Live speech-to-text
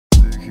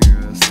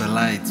It's the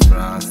lights,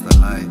 bro. It's the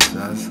lights.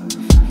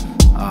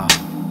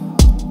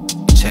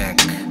 Check.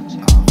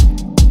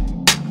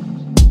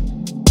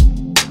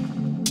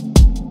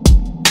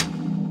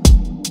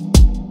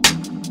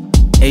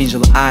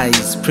 Angel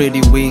eyes,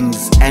 pretty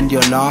wings, and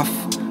your laugh.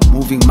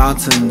 Moving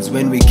mountains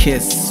when we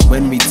kiss,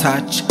 when we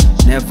touch.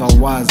 Never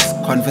was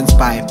convinced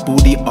by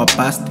booty or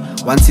bust.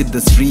 Wanted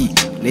this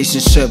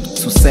relationship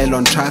to sail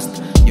on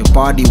trust. Your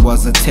body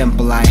was a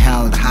temple I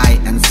held high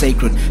and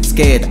sacred.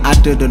 Scared, I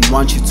didn't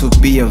want you to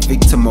be a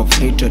victim of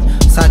hatred.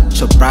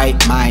 Such a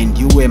bright mind,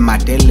 you were my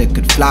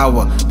delicate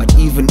flower. But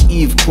even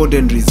Eve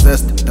couldn't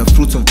resist the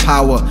fruits of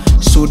power.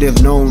 Should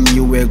have known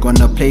you were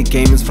gonna play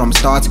games from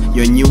start.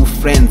 Your new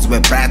friends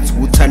were brats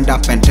who turned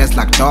up and dressed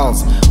like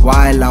dolls.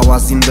 While I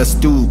was in the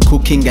stew,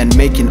 cooking and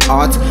making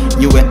art,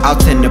 you were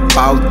out and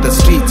about the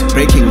street,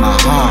 breaking my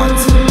heart.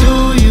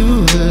 Do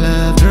you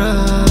love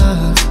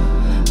drugs,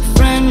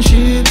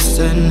 friendships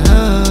and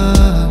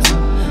hugs,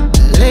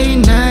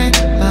 late night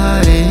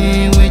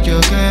partying with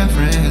your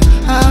girlfriend?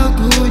 How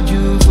could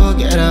you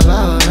forget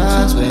about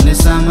us when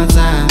it's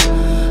summertime?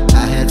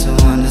 I had to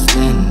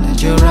understand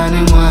that you're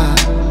running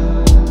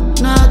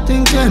wild.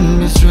 Nothing can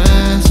be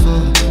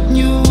stressful.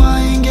 You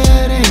ain't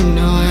getting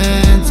no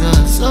answer,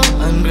 so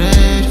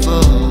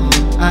ungrateful.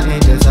 I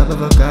ain't the type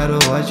of a guy to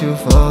watch you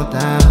fall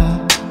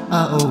down.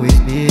 I'll always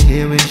be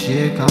here when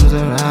shit comes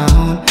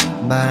around.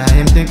 But I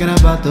am thinking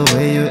about the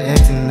way you're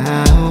acting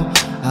now.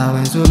 I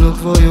went to look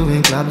for you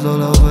in clubs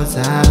all over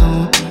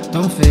town.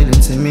 Don't feel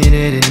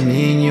intimidated,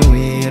 me and you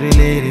ain't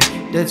related.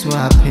 That's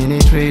why I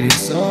penetrated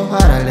so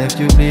hard I left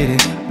you bleeding.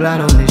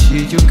 Blood on the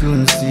sheet you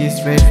couldn't see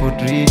straight for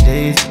 3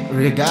 days.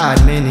 Regard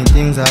many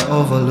things I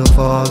overlook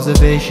for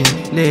observation.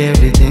 Lay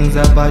everything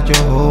about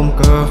your home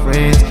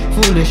girlfriends.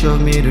 Foolish of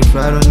me to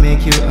try to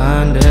make you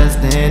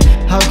understand.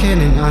 How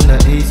can an under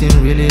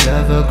 18 really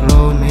love a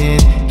grown man?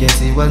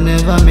 Guess it was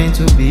never meant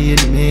to be,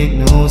 it make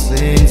no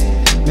sense.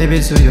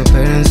 Maybe to your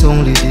parents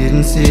only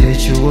didn't see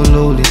that you were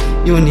lonely.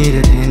 You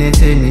needed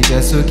entertainment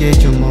just to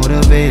get you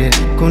motivated.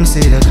 Couldn't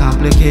see the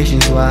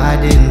complications why I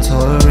didn't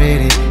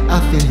tolerate it. I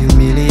feel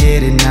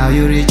humiliated now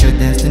you reach your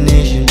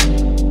destination.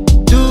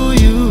 Do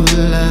you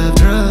love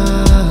drugs?